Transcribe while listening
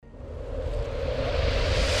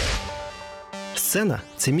Сцена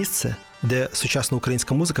 – це місце, де сучасна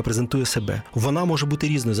українська музика презентує себе. Вона може бути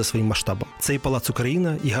різною за своїм масштабом. Це і Палац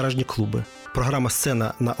Україна, і гаражні клуби. Програма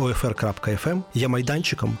 «Сцена» на OFR.FM є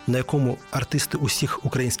майданчиком, на якому артисти усіх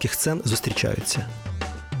українських сцен зустрічаються.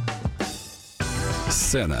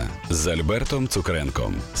 «Сцена» з Альбертом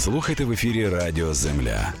Цукренком. Слухайте в ефірі Радіо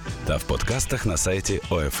Земля та в подкастах на сайті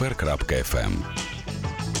OFR.FM.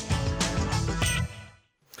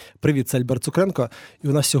 Привіт, це Альберт Цукренко. І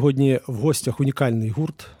у нас сьогодні в гостях унікальний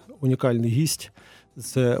гурт, унікальний гість.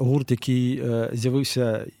 Це гурт, який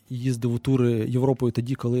з'явився і їздив у тури Європою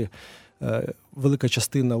тоді, коли велика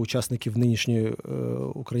частина учасників нинішньої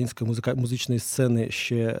української музичної сцени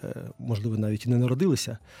ще, можливо, навіть і не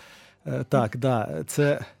народилися.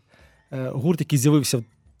 Це гурт, який з'явився,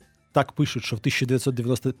 так пишуть, що в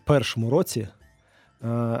 1991 році.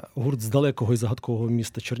 Гурт з далекого і загадкового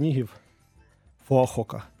міста Чернігів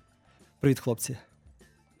Фоахока. Привіт, хлопці.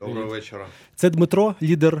 Доброго вечора. Це Дмитро,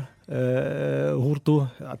 лідер гурту,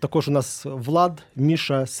 а також у нас Влад,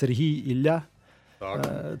 Міша, Сергій, Ілля.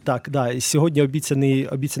 Так. І сьогодні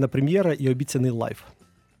обіцяна прем'єра і обіцяний лайв.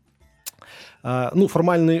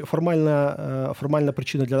 Формальна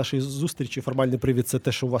причина для нашої зустрічі, формальний привід – це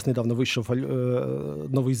те, що у вас недавно вийшов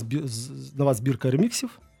нова збірка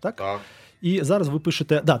реміксів, так? Так. І зараз ви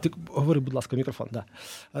пишете... ти говори, будь ласка, мікрофон.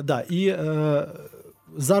 І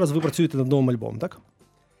зараз ви працюєте над новим альбомом, так?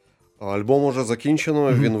 Альбом уже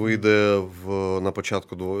закінчено, він вийде на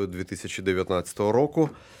початку 2019 року.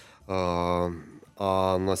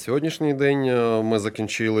 А на сьогоднішній день ми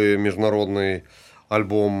закінчили міжнародний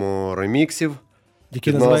альбом реміксів.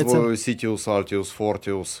 Який називається? Назвою Sitius, Altius,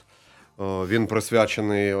 Fortius. Він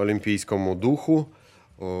присвячений олімпійському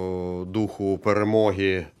духу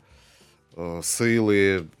перемоги,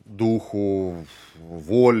 сили, духу,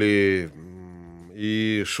 волі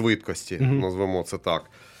і швидкості, назвемо це так.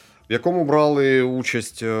 В якому брали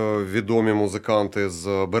участь відомі музиканти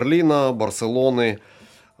з Берліна, Барселони,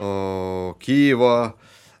 Києва,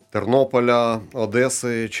 Тернополя,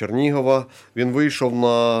 Одеси, Чернігова. Він вийшов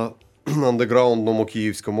на андеграундному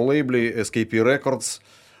київському лейблі SKP Records,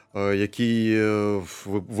 який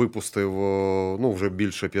випустив вже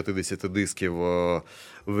більше 50 дисків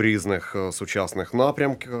в різних сучасних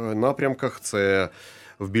напрямках. Це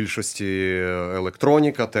в більшості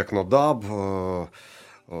електроніка, технодаб,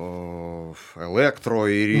 електро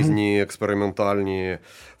і різні експериментальні.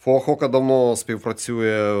 Фоахока давно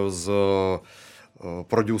співпрацює з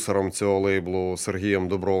продюсером цього лейблу Сергієм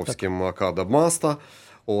Дубровським АК Дабмаста.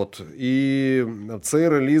 І цей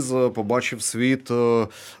реліз побачив світ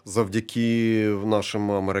завдяки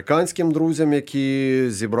нашим американським друзям, які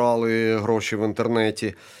зібрали гроші в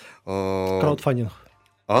інтернеті. Краудфандинг.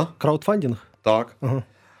 Краудфандинг? Так. Ага.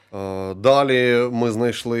 Далі ми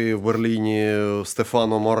знайшли в Берліні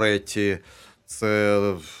Стефано Моретті. Це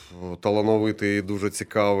талановитий і дуже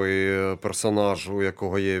цікавий персонаж, у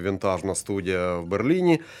якого є вінтажна студія в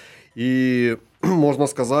Берліні. І, можна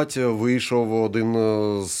сказати, вийшов один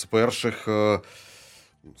з перших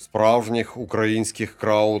справжніх українських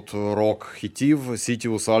крауд-рок-хітів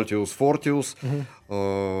Sitius, Altius, Fortius,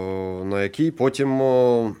 на який потім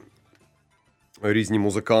різні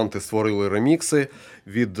музиканти створили ремікси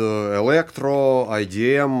від електро,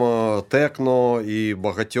 IDM, техно і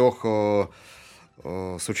багатьох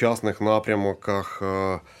сучасних напрямках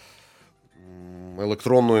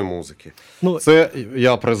електронної музики. Це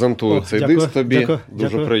я презентую цей диск тобі.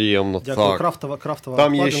 Дуже приємно. Дякую. Крафтова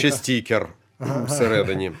там є ще стікер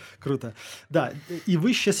всередині. Круто. І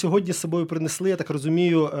ви ще сьогодні з собою принесли, я так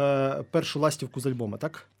розумію, першу ластівку з альбома,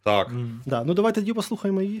 так? Так. Давайте тоді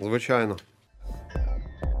послухаємо її. Звичайно.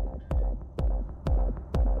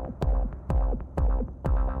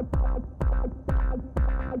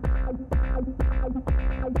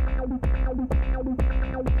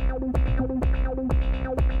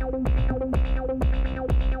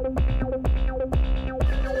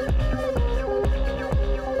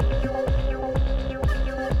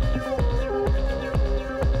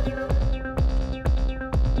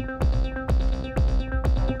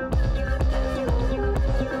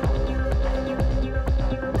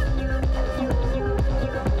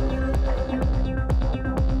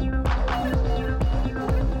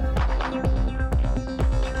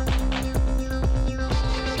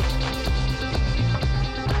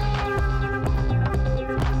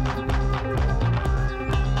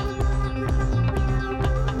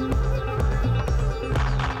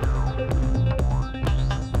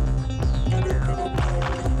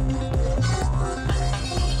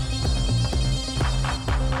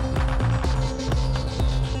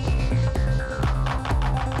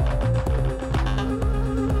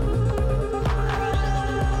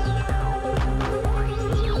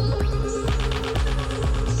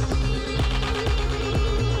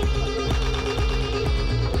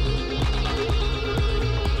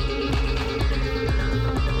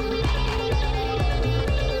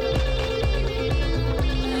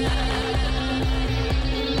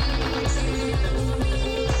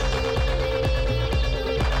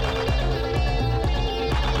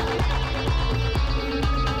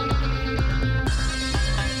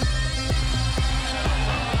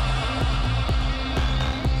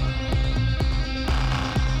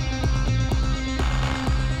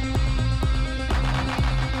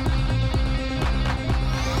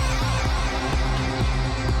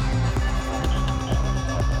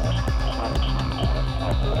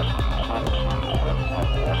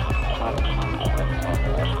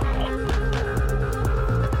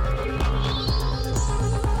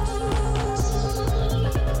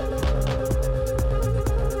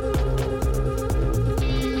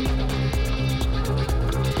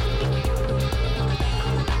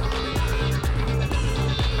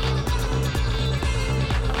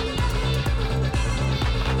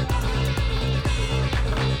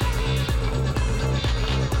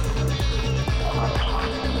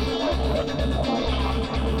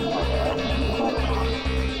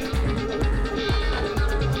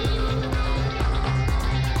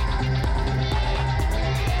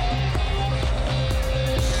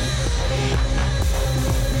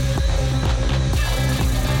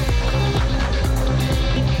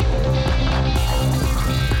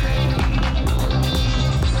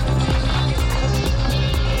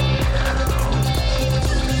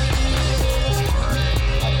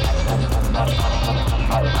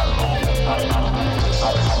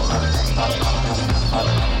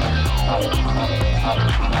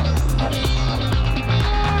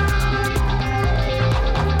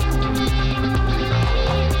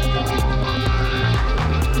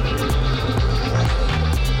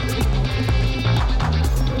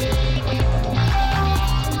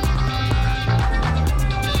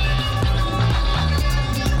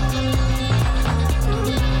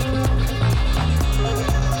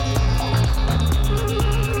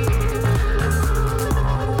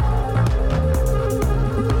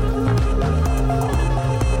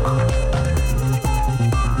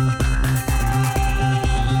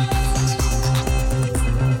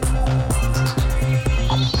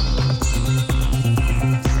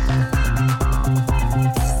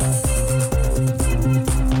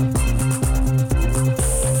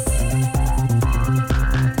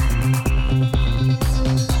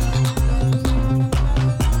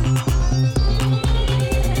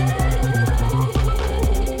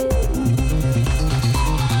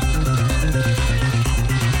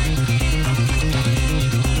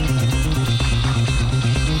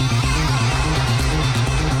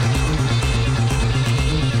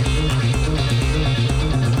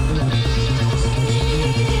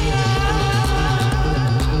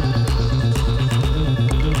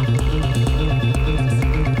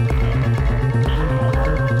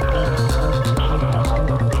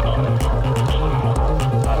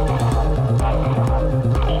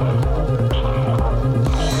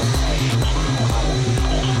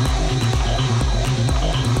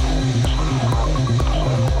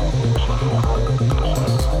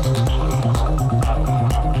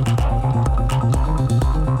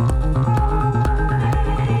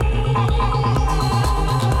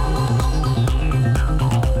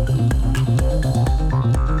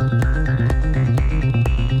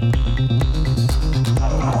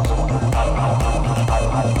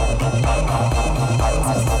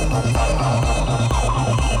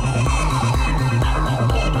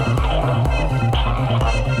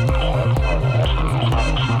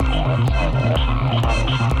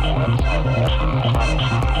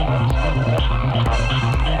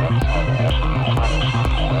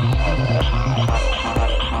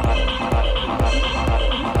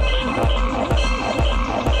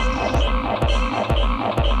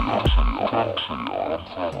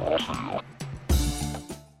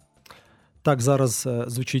 Так, зараз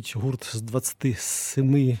звучить гурт з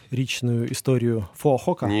 27-річною історією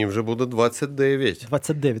Фоахока. Ні, вже буде 29.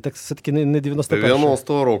 29, так все-таки не 91.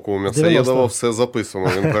 90-го року у М'ясоєдова все записано.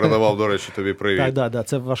 Він передавав, до речі, тобі привіт. Так,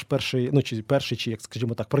 це ваш перший, чи, як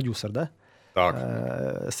скажімо так, продюсер, да? Так.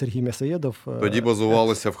 Сергій М'ясоєдов. Тоді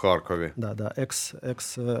базувалися в Харкові.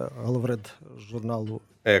 Екс-главред журналу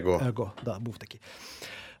Его. Да, був такий.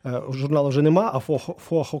 Журналу вже нема, а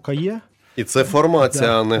Фоахока є. І це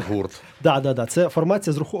формація, а не гурт. Так. Це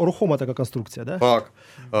формація, рухома така конструкція, да? Так.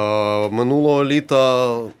 Минулого літа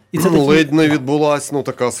ледь не відбулась,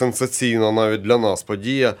 така сенсаційна навіть для нас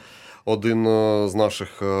подія. Один з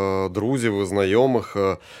наших друзів і знайомих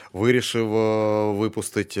вирішив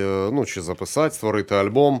випустити, чи записати, створити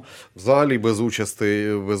альбом взагалі без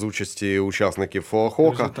участі учасників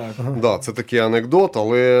Фоахока. Да, це такий анекдот,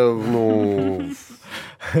 але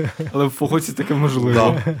Але в Фоахоці таке можливо.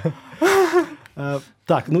 Да.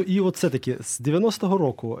 Так, і от все-таки з 90-го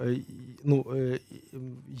року,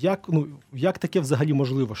 як таке взагалі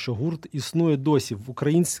можливо, що гурт існує досі в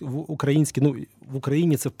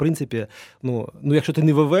Україні це, в принципі, якщо ти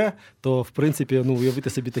не ВВ, то, в принципі, уявити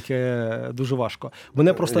собі таке дуже важко.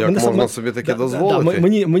 Можна собі таке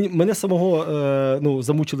дозволити? Мене самого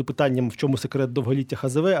замучили питанням, в чому секрет довголіття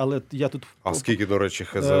ХЗВ, але я тут... А скільки, до речі,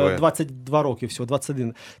 ХЗВ? 22 роки всього,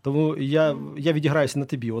 21. Тому я відіграюся на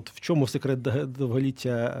тобі. От в чому секрет довголіття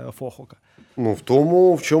Фоахока? В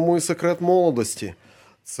тому, в чому і секрет молодості.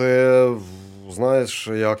 Це, знаєш,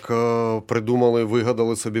 як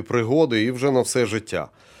вигадали собі пригоди і вже на все життя.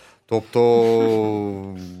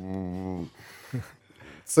 Тобто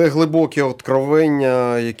це глибокі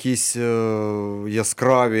откровення, якісь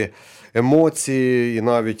яскраві емоції і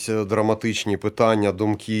навіть драматичні питання,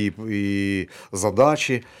 думки і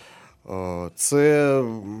задачі. Це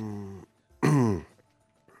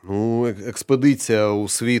експедиція у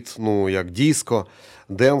світ, як диско,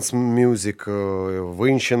 денс-мюзик, в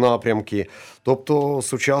інші напрямки. Тобто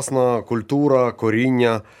сучасна культура,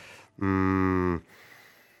 коріння,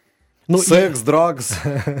 секс, драгс,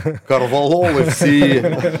 карвалоли, всі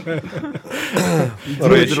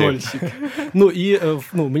речі.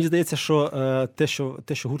 Мені здається, що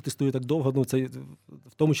те, що гурт існує так довго, це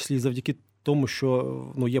в тому числі завдяки тому, що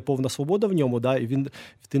є повна свобода в ньому, да, і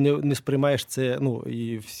ти не сприймаєш це,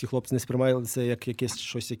 і всі хлопці не сприймають це як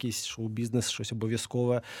якийсь шоу-бізнес, щось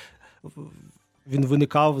обов'язкове. Він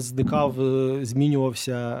виникав, зникав,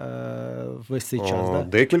 змінювався весь цей час. Да?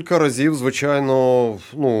 Декілька разів, звичайно,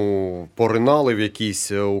 поринали в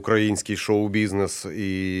якийсь український шоу-бізнес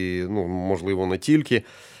і, можливо, не тільки.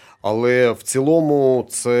 Але в цілому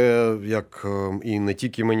це, як і не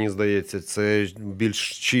тільки мені здається, це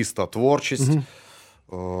більш чиста творчість,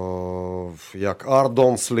 як Art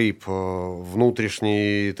Don't Sleep,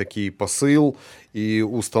 внутрішній такий посил і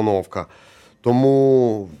установка.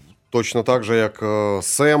 Тому точно так же, як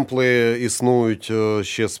семпли існують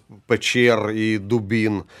ще з печер і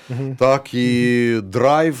дубін, так і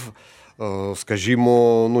драйв,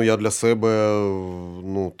 скажімо, я для себе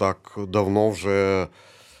так давно вже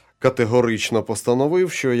категорично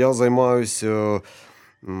постановив, що я займаюся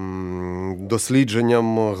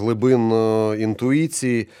дослідженням глибин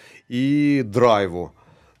інтуїції і драйву.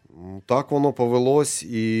 Так воно повелось,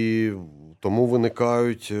 і тому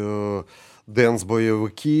виникають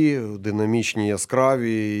денс-бойовики, динамічні,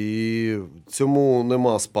 яскраві, і цьому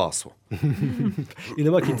нема спасу. І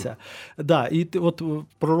нема кінця. Да, і от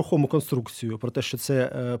про рухому конструкцію, про те, що це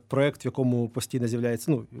проєкт, в якому постійно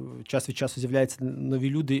з'являється, час від часу з'являються нові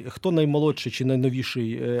люди. Хто наймолодший чи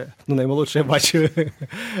найновіший? Наймолодший я бачу.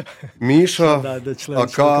 Міша,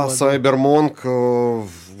 АК Сайбермонк,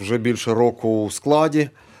 вже більше року у складі.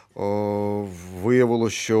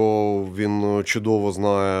 Виявилося, що він чудово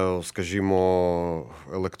знає, скажімо,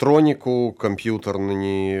 електроніку,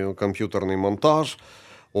 комп'ютерний монтаж.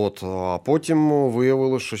 А потім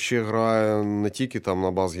виявилося, що ще грає не тільки там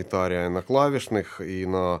на бас-гітарі, а й на клавішних, і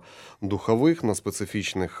на духових, на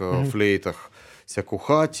специфічних флейтах.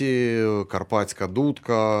 Сякухаті, карпатська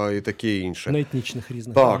дудка і таке інше. На етнічних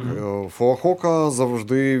різних. Так, Фоахока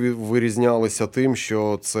завжди вирізнялися тим,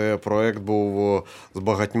 що це проект був з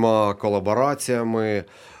багатьма колабораціями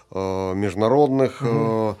міжнародних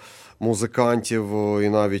музикантів і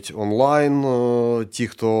навіть онлайн, ті,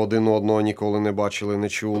 хто один одного ніколи не бачили, не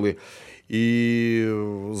чули. І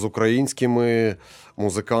з українськими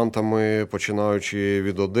музикантами, починаючи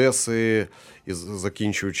від Одеси і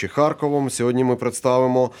закінчуючи Харковом. Сьогодні ми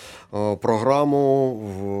представимо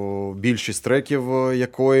програму, більшість треків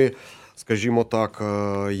якої, скажімо так,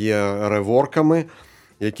 є реворками,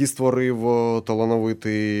 які створив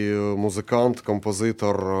талановитий музикант,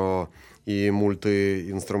 композитор і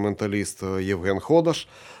мультиінструменталіст Євген Ходаш.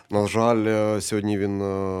 На жаль, сьогодні він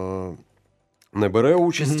не бере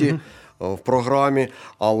участі в програмі,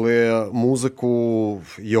 але музику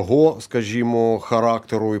його, скажімо,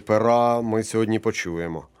 характеру і пера ми сьогодні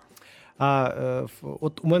почуємо.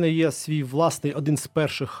 От у мене є свій власний, один з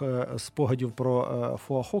перших спогадів про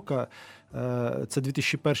Фуахока. Це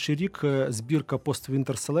 2001 рік, збірка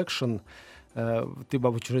Post-Winter Selection. Ти,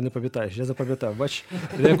 мабуть, вже не пам'ятаєш, я запам'ятав, бач,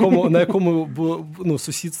 на якому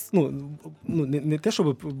не те,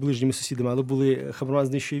 щоб ближніми сусідами, але були Хамерман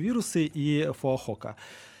знищує віруси і Фуахока.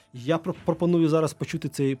 Я пропоную зараз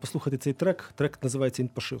послухати цей трек. Трек називається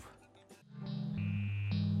 «Інпошив».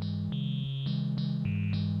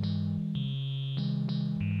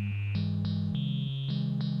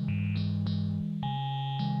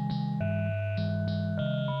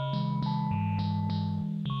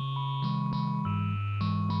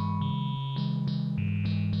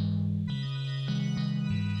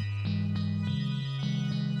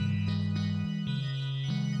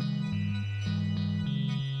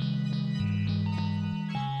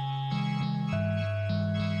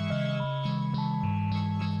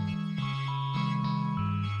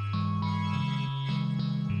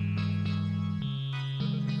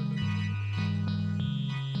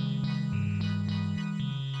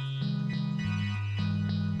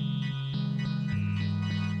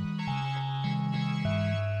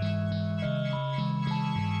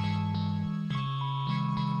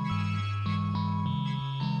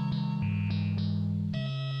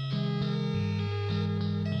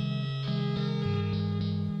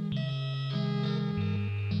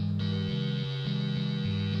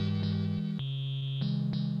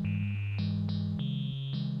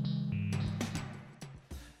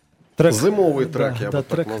 Зимовий трек, я б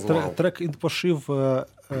так назвав. Трек «Інпошив»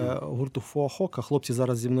 гурту Фуахока. Хлопці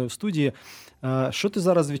зараз зі мною в студії. Що ти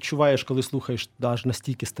зараз відчуваєш, коли слухаєш аж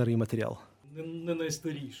настільки старий матеріал? Не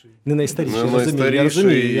найстаріший. Не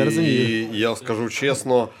найстаріший, я розумію. І я скажу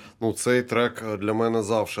чесно, цей трек для мене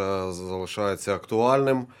завжди залишається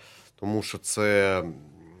актуальним, тому що це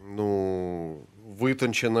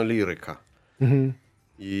витончена лірика. Угу.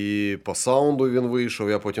 І по саунду він вийшов,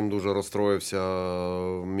 я потім дуже розстроївся,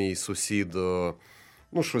 мій сусід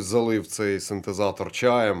щось залив цей синтезатор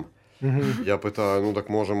чаєм. Я питаю, так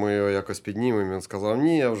може ми його якось піднімемо? Він сказав,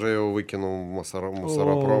 ні, я вже його викинув в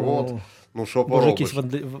мусоропровод. Що поробиш?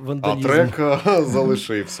 А трек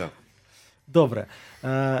залишився. Добре.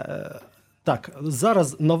 Так,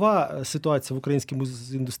 зараз нова ситуація в українській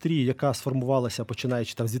індустрії, яка сформувалася,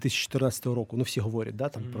 починаючи з 2014 року. Всі говорять,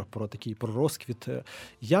 про розквіт.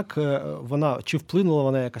 Як вона, чи вплинула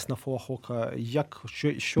вона якось на Фуахока?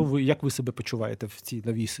 Як ви себе почуваєте в цій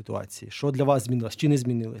новій ситуації? Що для вас змінилося? Чи не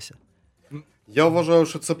змінилося? Я вважаю,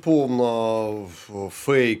 що це повна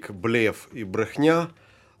фейк, блеф і брехня.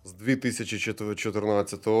 З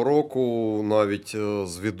 2014 року, навіть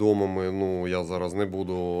з відомими, я зараз не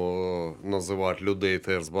буду називати людей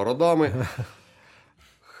теж з бородами,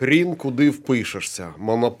 хрін куди впишешся.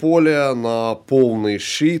 Монополія на повний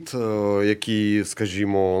щит, який,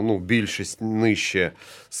 скажімо, більшість нижче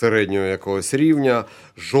середнього якогось рівня,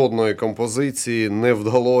 жодної композиції не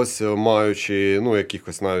вдалося, маючи,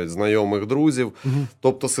 якихось навіть знайомих друзів.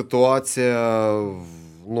 Тобто ситуація,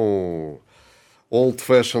 Old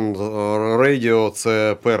Fashioned Radio –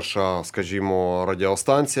 це перша, скажімо,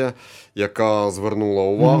 радіостанція, яка звернула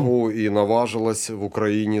увагу і наважилась в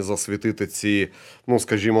Україні засвітити ці,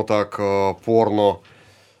 скажімо так, порно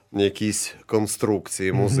якісь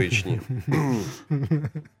конструкції музичні.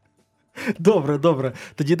 Добре.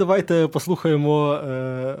 Тоді давайте послухаємо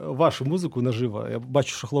вашу музику наживо. Я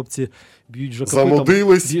бачу, що хлопці б'ють вже копитом.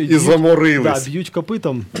 Замудились і заморились. Б'ють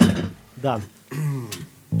копитом. Да.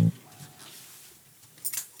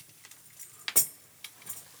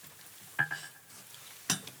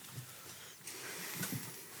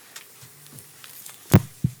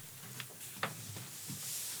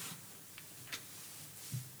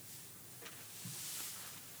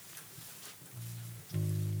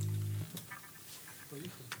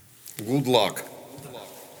 Good luck.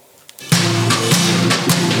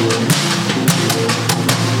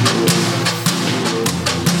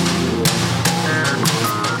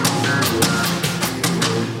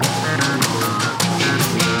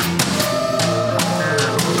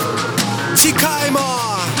 Тікаймо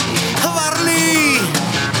в Орлі!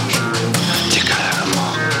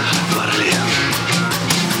 Тікаємо в Орлі.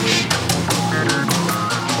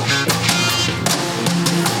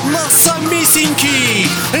 На самісінькій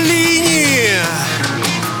лінії!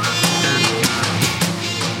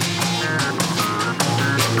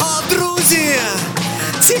 О, друзі,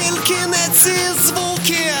 тільки не ці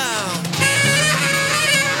звуки!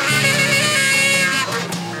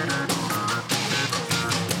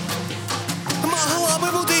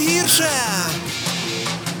 би бути гірше,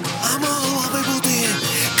 а могло би бути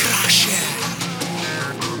краще.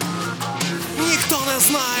 Ніхто не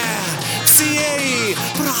знає всієї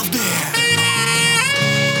правди.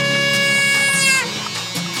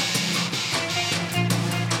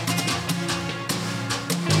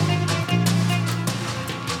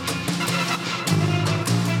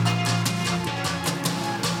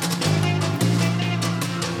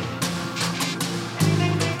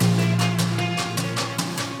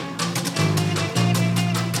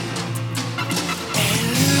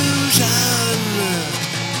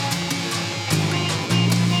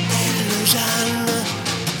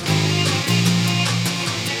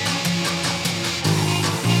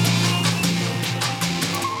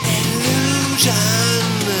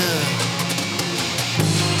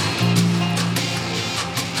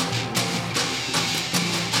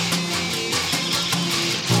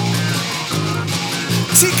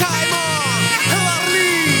 Тікаймо,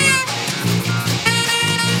 Варлі!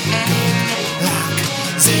 Лак,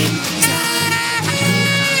 зінь-зан,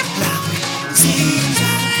 лак,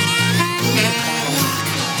 зінь-зан, лак,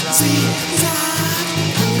 зінь-зан,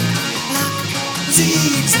 лак,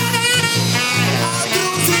 зінь-зан. А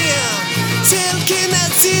друзі, тільки не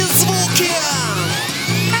ці звуки!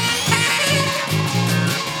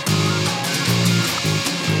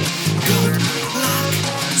 Good luck,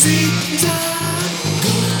 zigzag.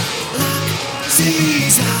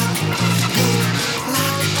 Zigzag, good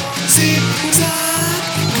luck, zigzag,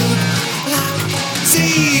 good luck,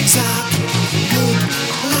 zigzag, good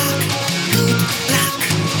luck, good luck,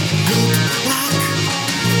 good luck.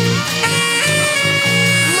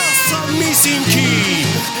 На самісінькій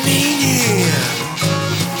лінії.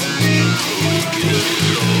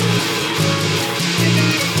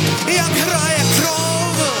 Як грає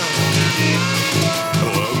кров.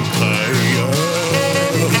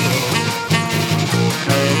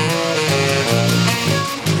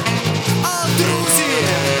 А друзі,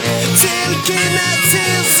 тільки не ці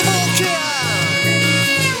звуки.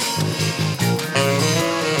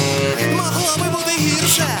 Могло би бути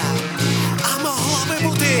гірше, а могло би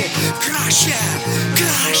бути краще,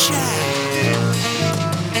 краще.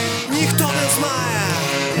 Ніхто не знає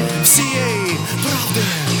всієї правди.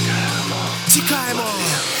 Тікаємо,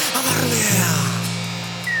 Варлі.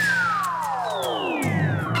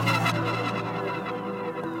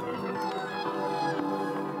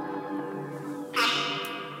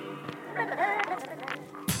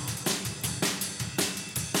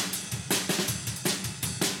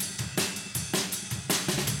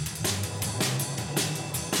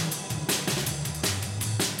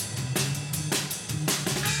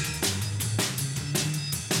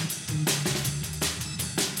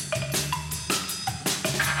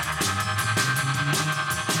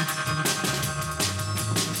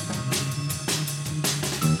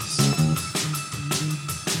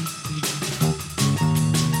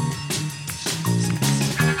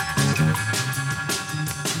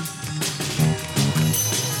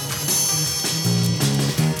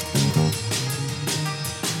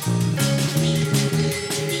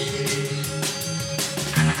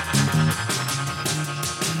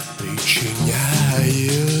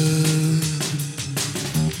 Причиняю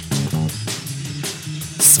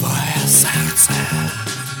своє серце,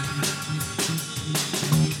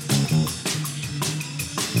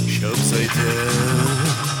 щоб зайти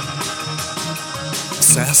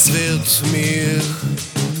всесвіт міг,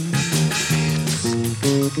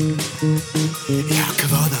 як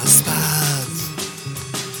водоспад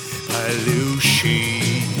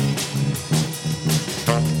палючий.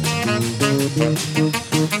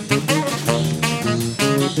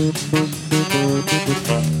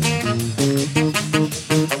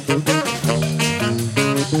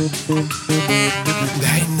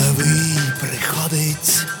 День новий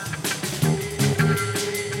приходить,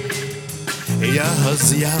 його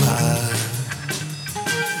з'ява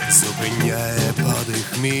зупиняє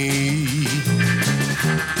подих мій.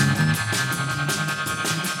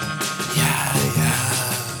 Я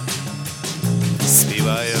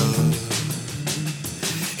співаю,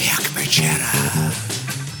 як печера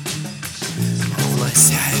повна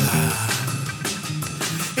сяйва.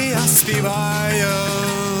 Я співаю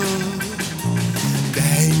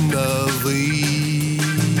день новий.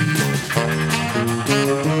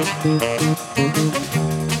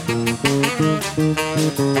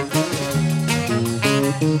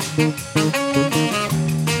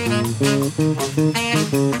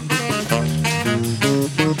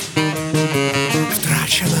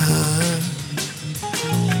 Втрачена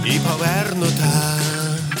і повернута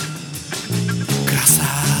краса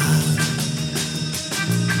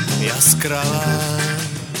яскрава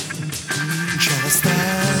через те.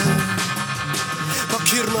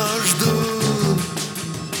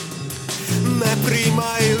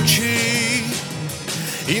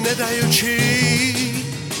 і не даючи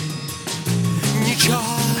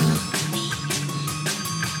нічого,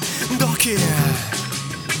 доки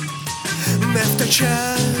не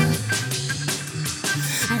втече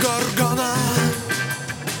горгона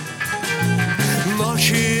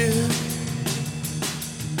ночі.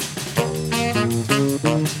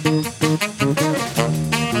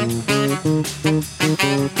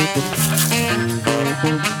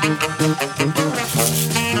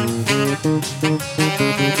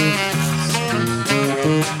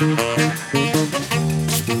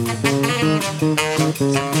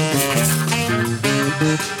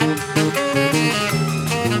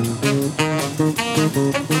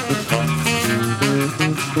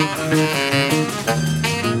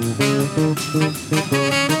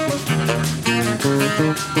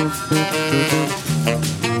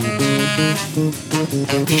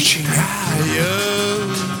 Відчиняю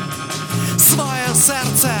своє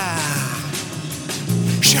серце,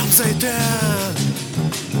 щоб зайти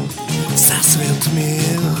всесвіт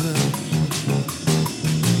міг.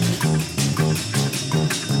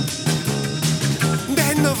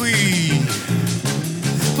 День новий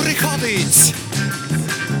приходить,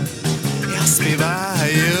 я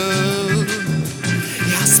співаю,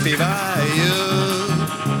 я співаю.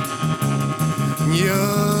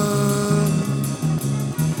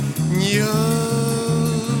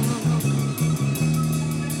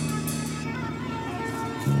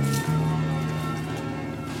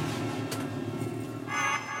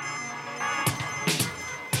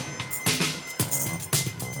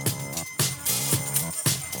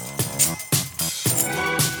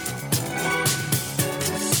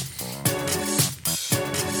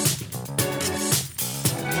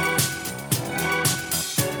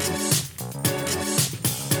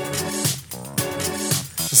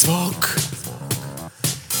 Звук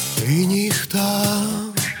і ніхта,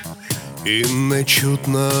 і не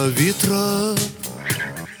чутно вітра.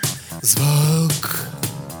 Звук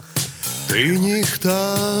і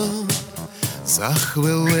ніхта, за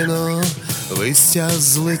хвилину листя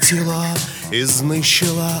злетіло і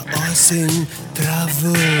знищила осінь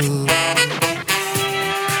траву.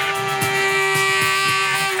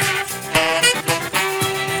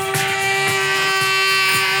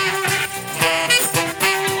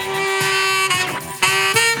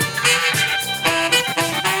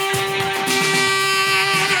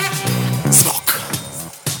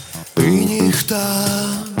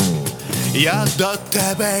 Я до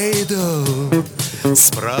тебе йду з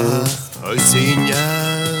прозіння.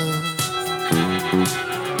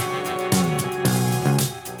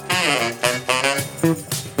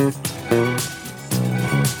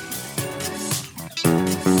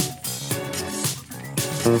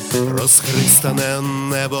 Розхристане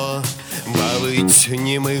небо бавить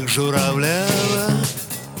німих журавлів.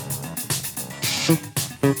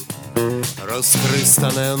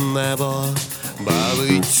 Розхристане небо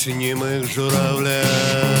бавить німих журавлів.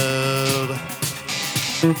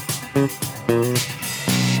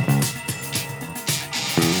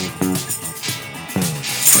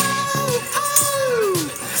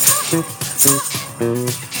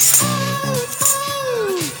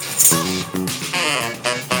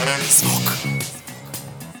 Звук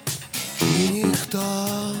і ніхто,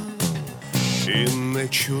 і не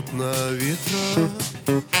чутно вітра.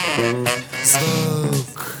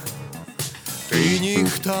 Звук і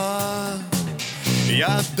ніхто,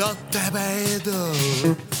 я до тебе йду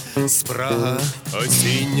з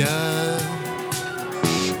осіння.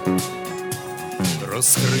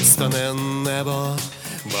 Розхристане небо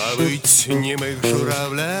бавить німих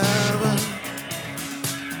журавлів.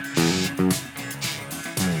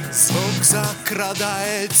 Звук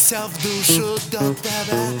закрадається в душу до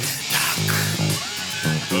тебе, так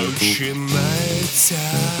починається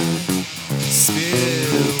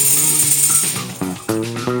спів.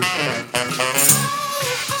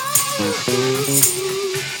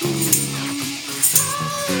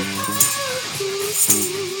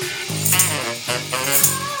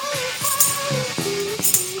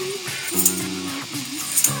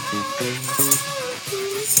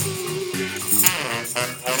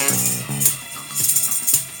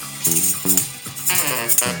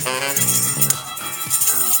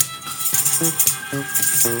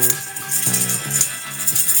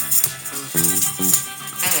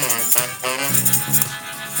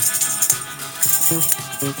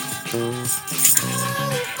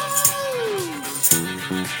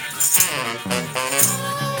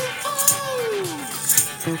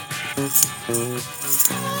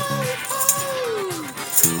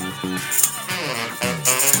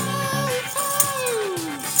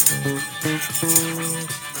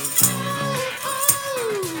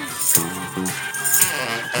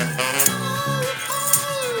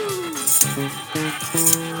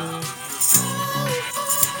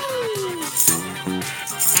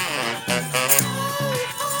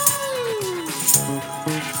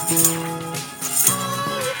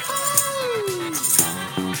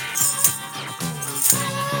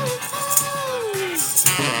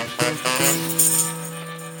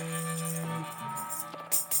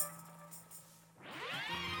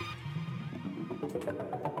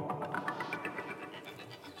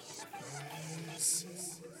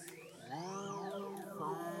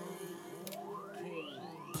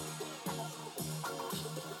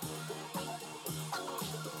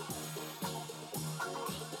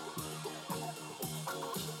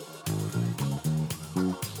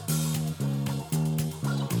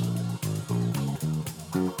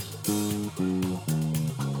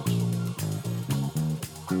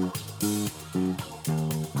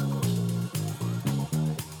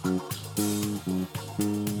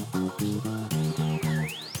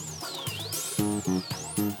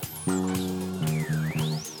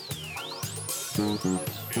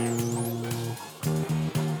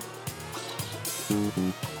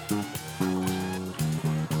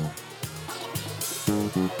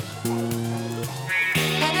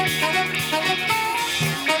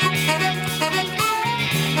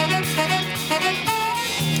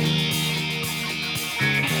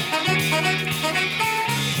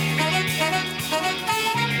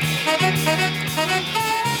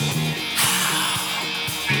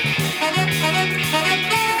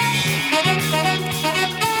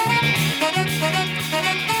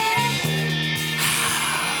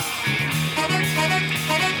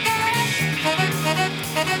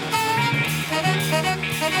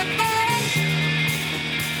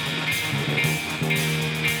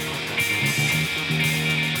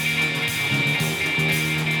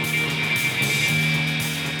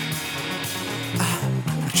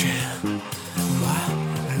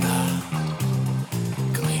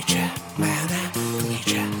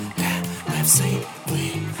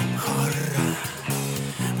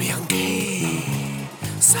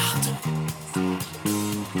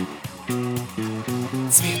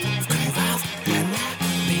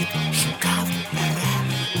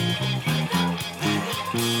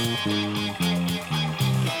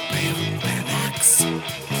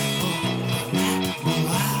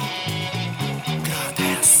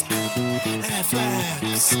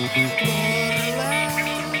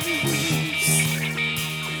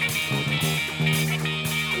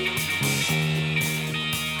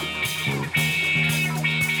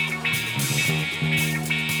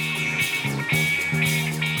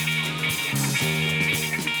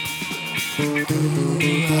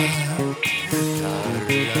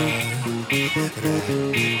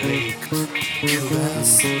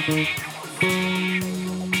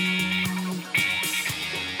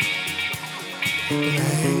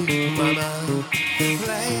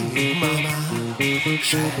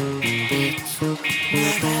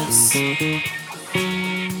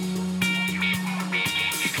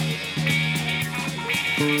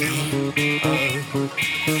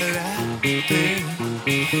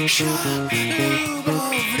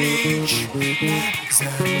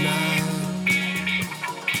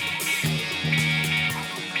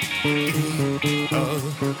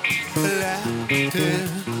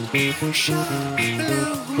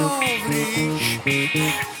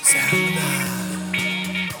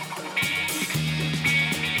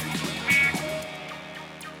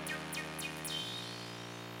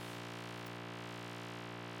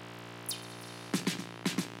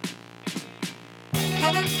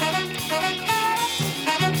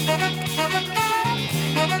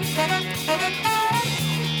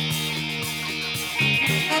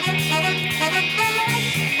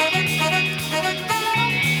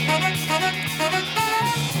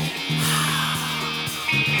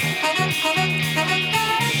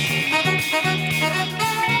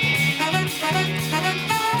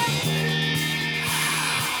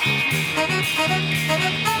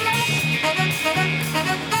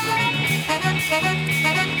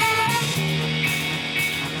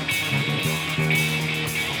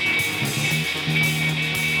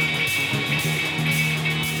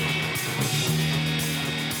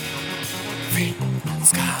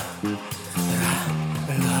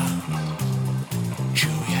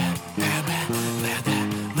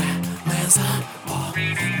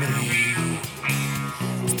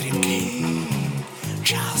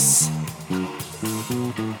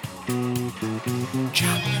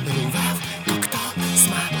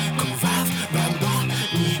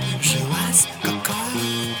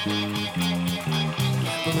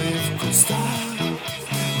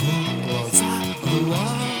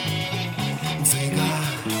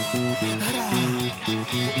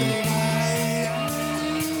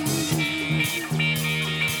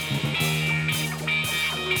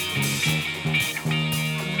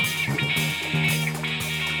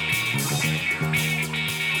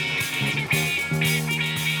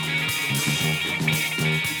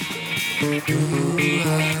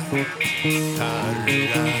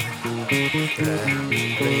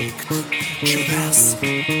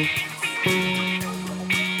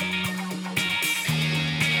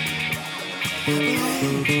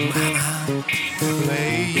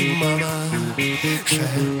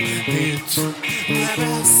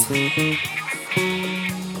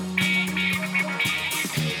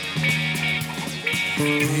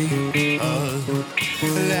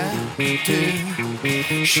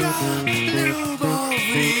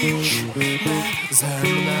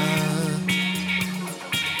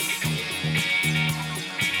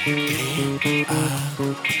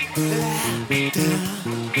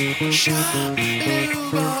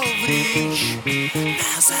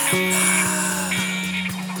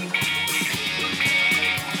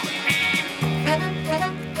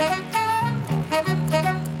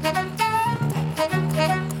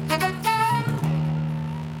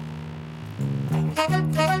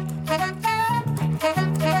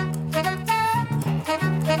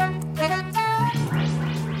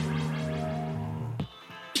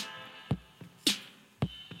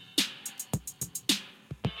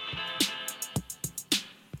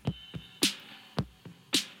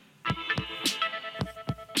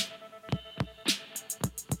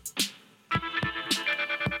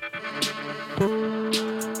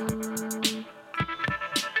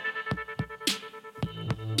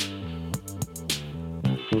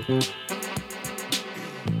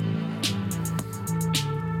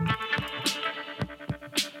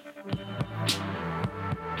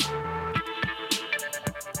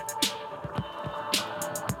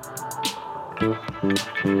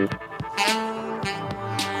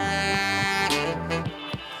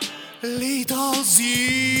 Літо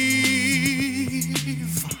з'їв,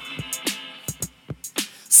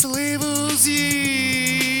 сливу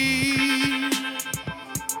з'їв,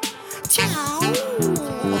 тяу.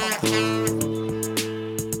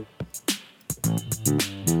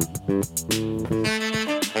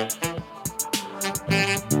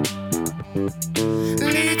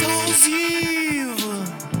 Літо з'їв,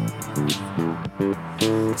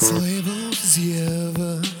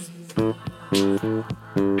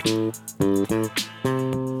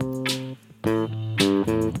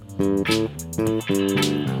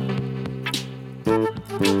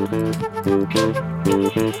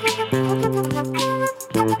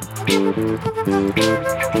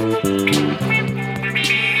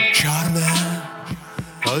 Чорне,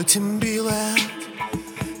 потім біле,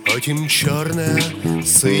 потім чорне,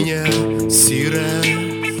 синє, сіре,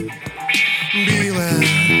 біле,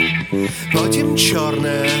 потім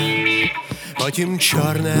чорне, потім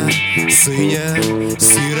чорне, синє,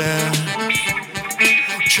 сіре,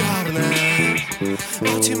 чорне,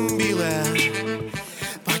 потім біле,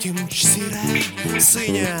 потім сіре,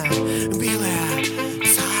 синє, біле,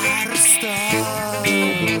 царство.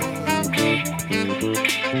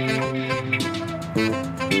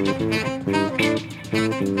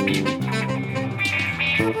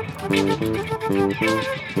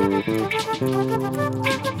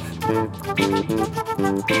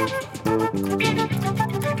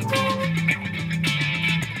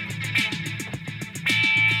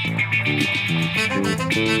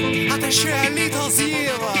 А те, що я літо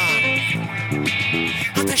з'їв,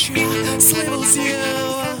 а те, що я сливу з'їв,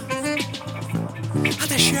 а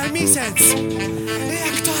те, що я місяць,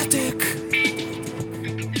 як тотик,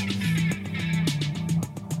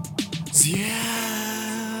 з'їв.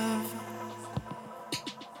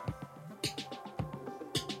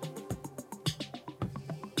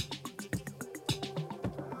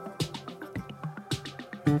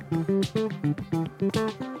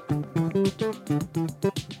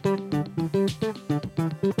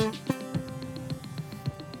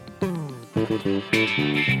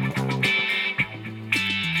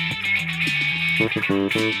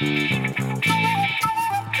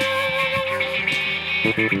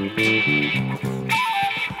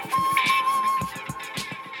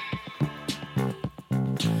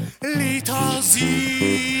 Літо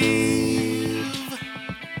з'їв,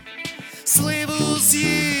 сливу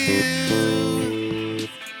з'їв.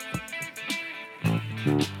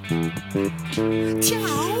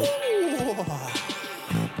 Тяу!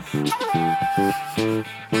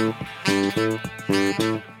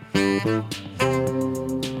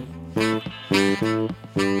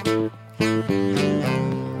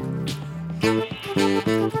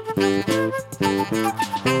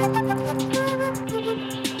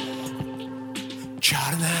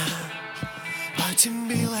 Чорне, потім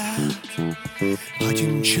біле,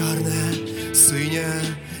 потім чорне, синє,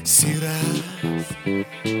 сіре,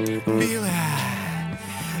 біле,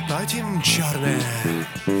 потім чорне,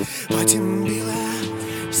 потім біле,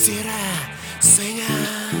 сіре, синє,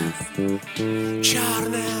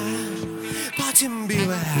 чорне, потім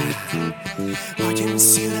біле, потім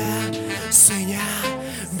сіре, синє,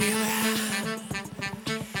 біле,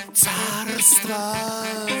 царство.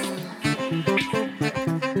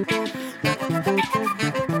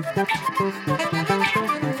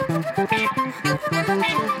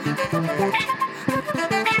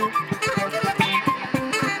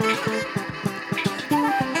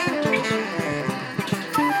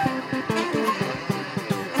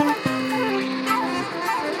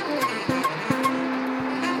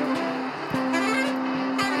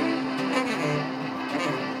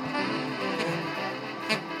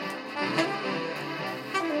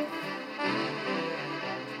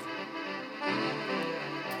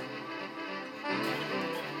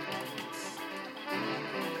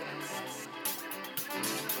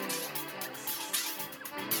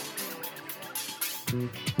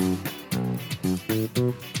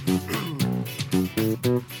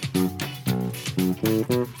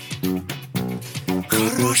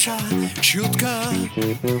 Хороша чутка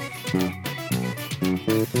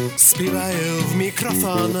співає в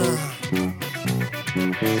мікрофон.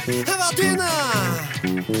 В один,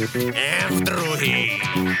 в другий.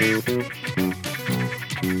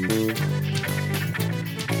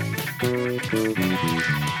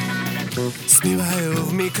 Співаю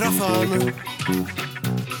в мікрофон.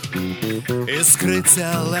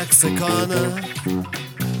 Іскриться лексикон.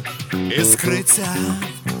 Іскриться,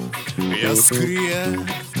 яскріє.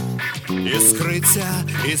 Іскриться,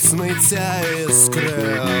 і сниться,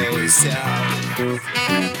 іскрився.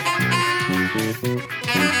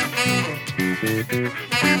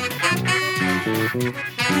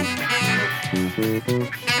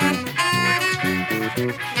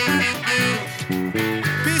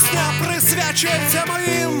 Пісня присвячується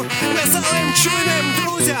моїм веселим чуйним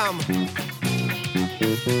друзям.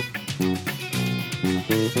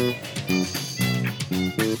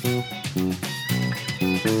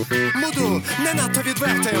 Буду не надто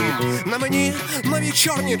відвертим. На мені нові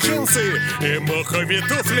чорні джинси і мохові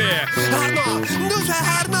туфлі. Гарно, дуже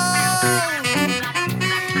гарно.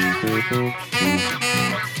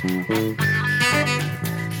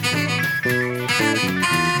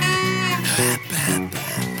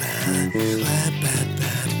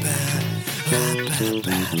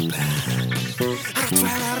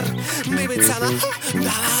 Ротвейлер дивиться на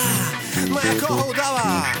дава, на якого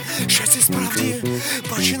удава. Щось і справді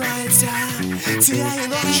починається цієї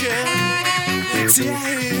ночі,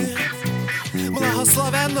 цієї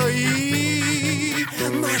благословенної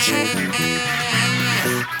ночі.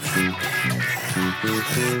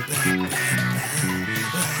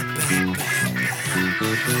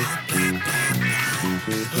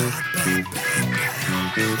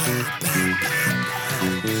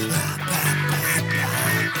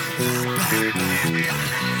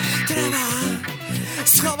 Треба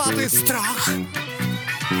сховати страх,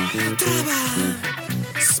 треба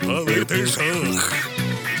спалити жах,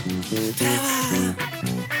 треба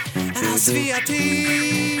розвіяти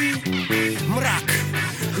мрак.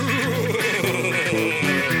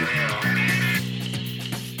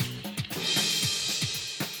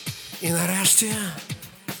 І нарешті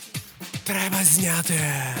треба зняти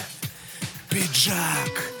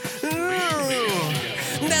піджак.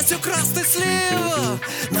 Десь украсти слів,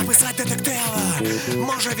 написати детектива,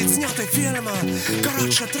 може відзняти фільм.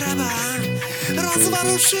 Коротше, треба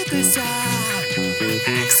розворушитися.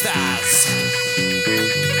 Екстаз.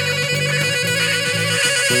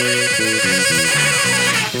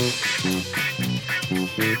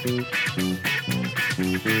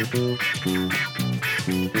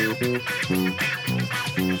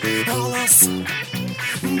 Голос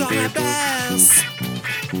до небес,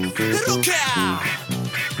 руки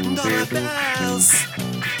до небес,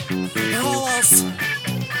 голос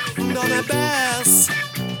до небес,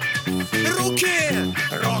 руки,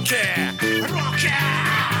 руки, руки.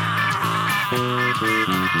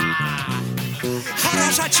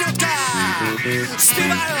 Хороша чутка,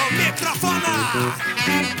 співаю мікрофона,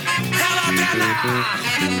 Елодрена,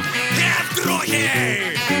 я другий.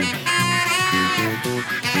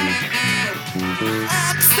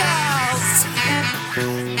 Екстаз.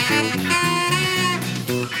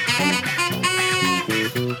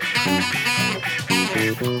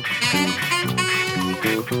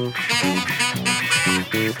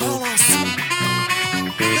 Голос,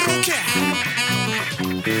 руки,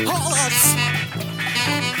 голос,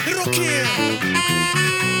 руки.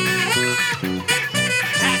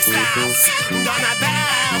 Екстаз до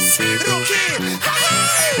небес, руки.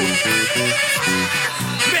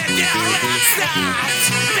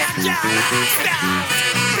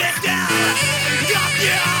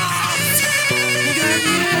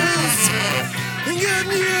 Good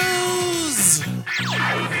news!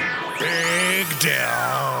 Big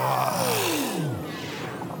deal!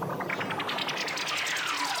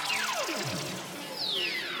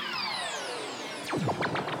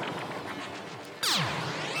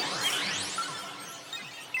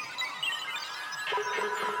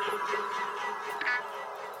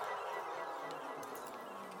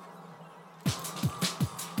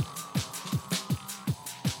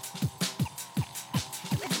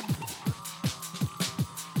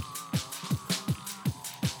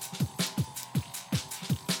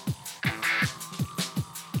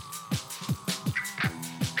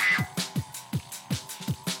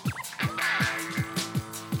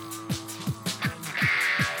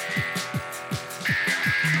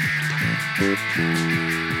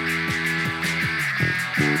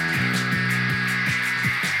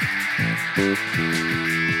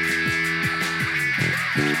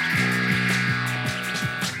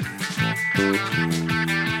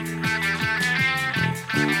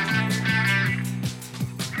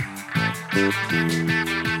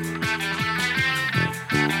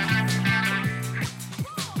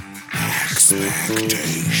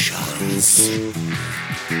 Expectations.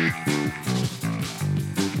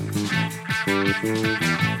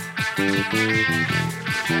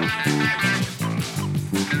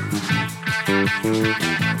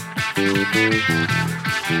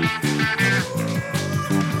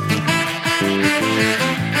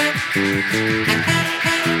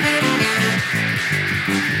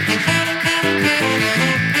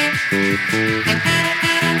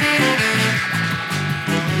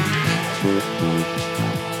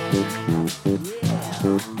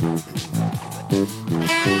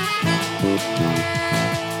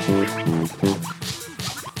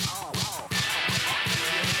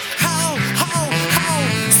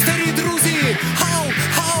 Старі друзі,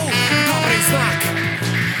 добрий знак.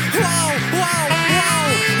 Вау,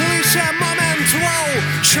 лише момент,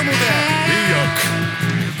 чому де? Як?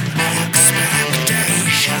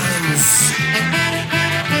 Expectations.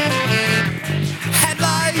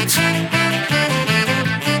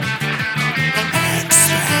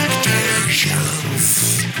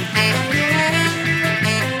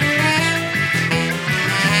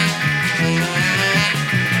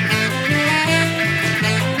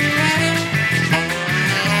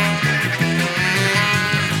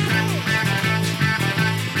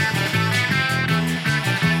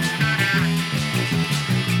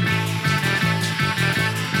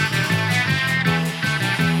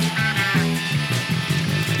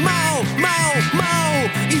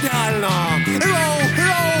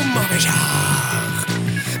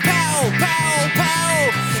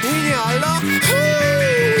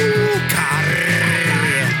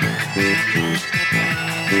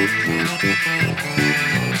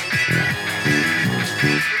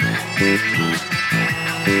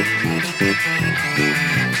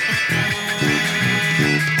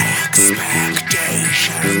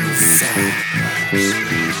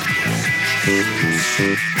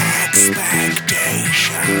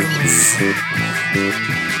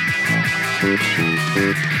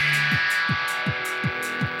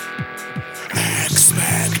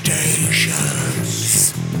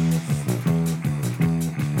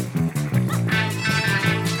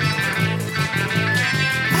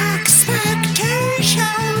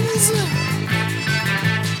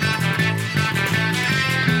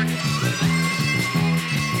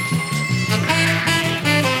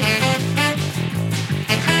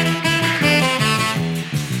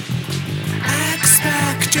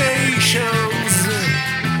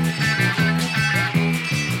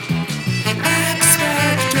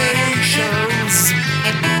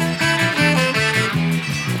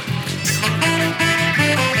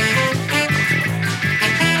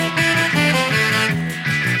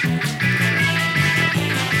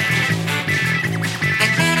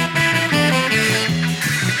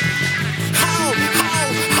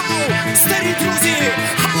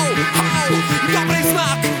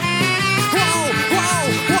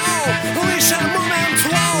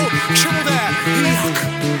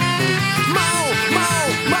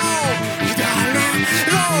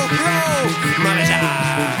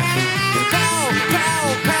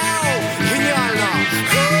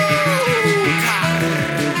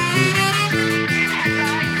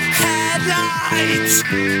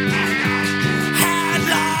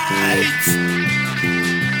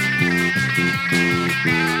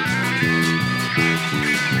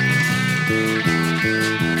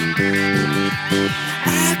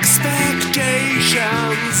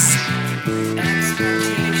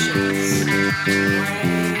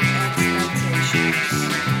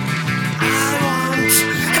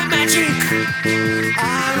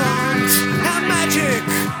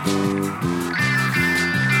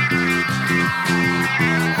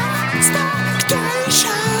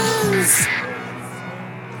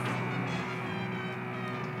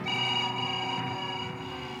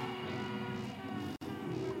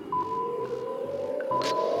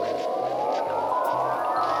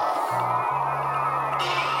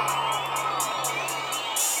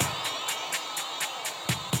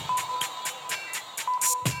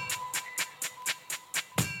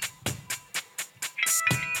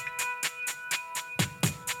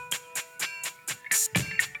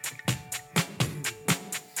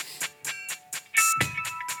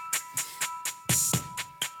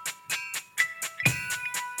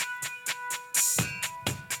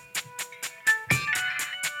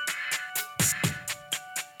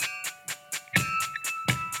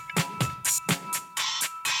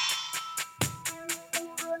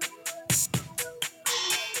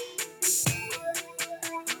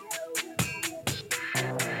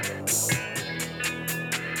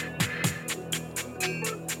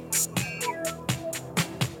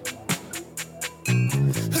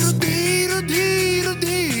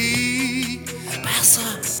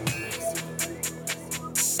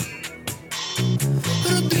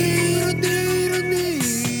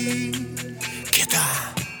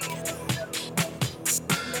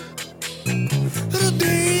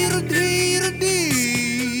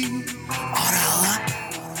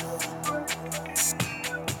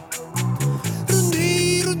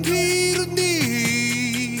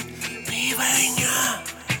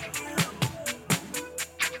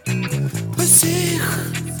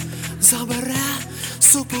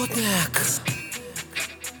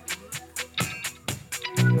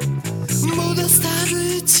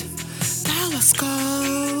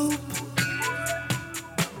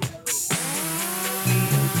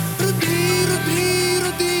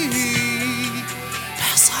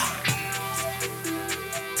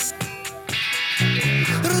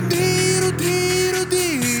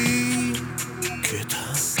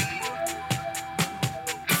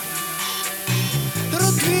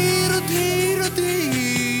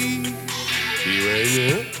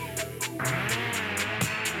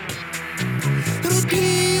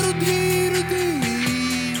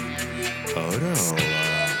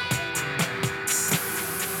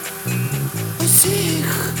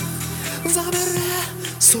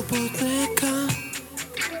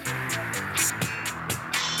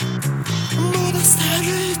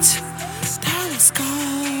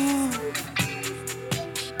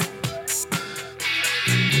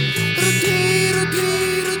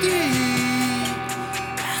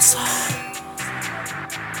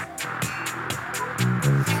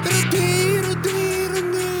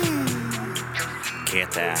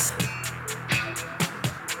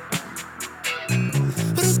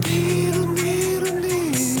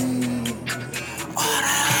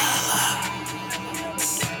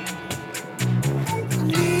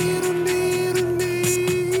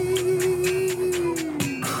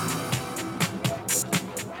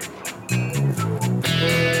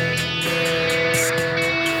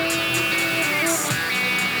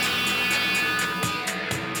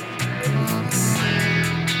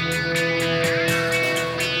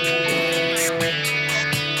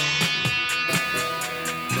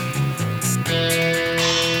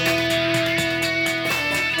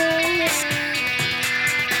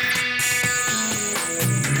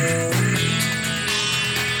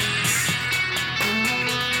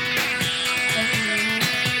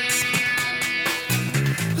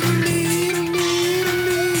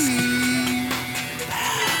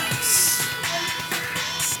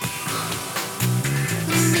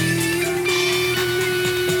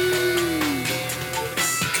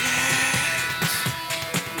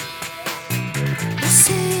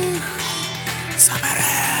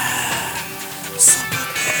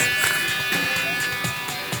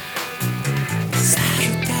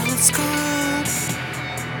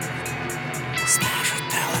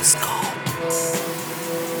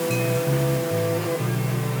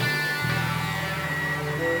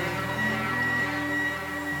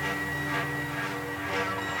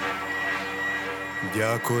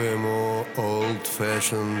 Дякуємо Old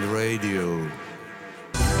Fashioned Radio.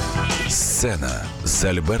 Сцена з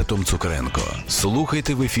Альбертом Цукренко.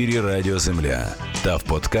 Слухайте в ефірі Радіо Земля та в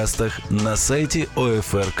подкастах на сайті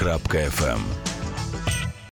OFR.FM.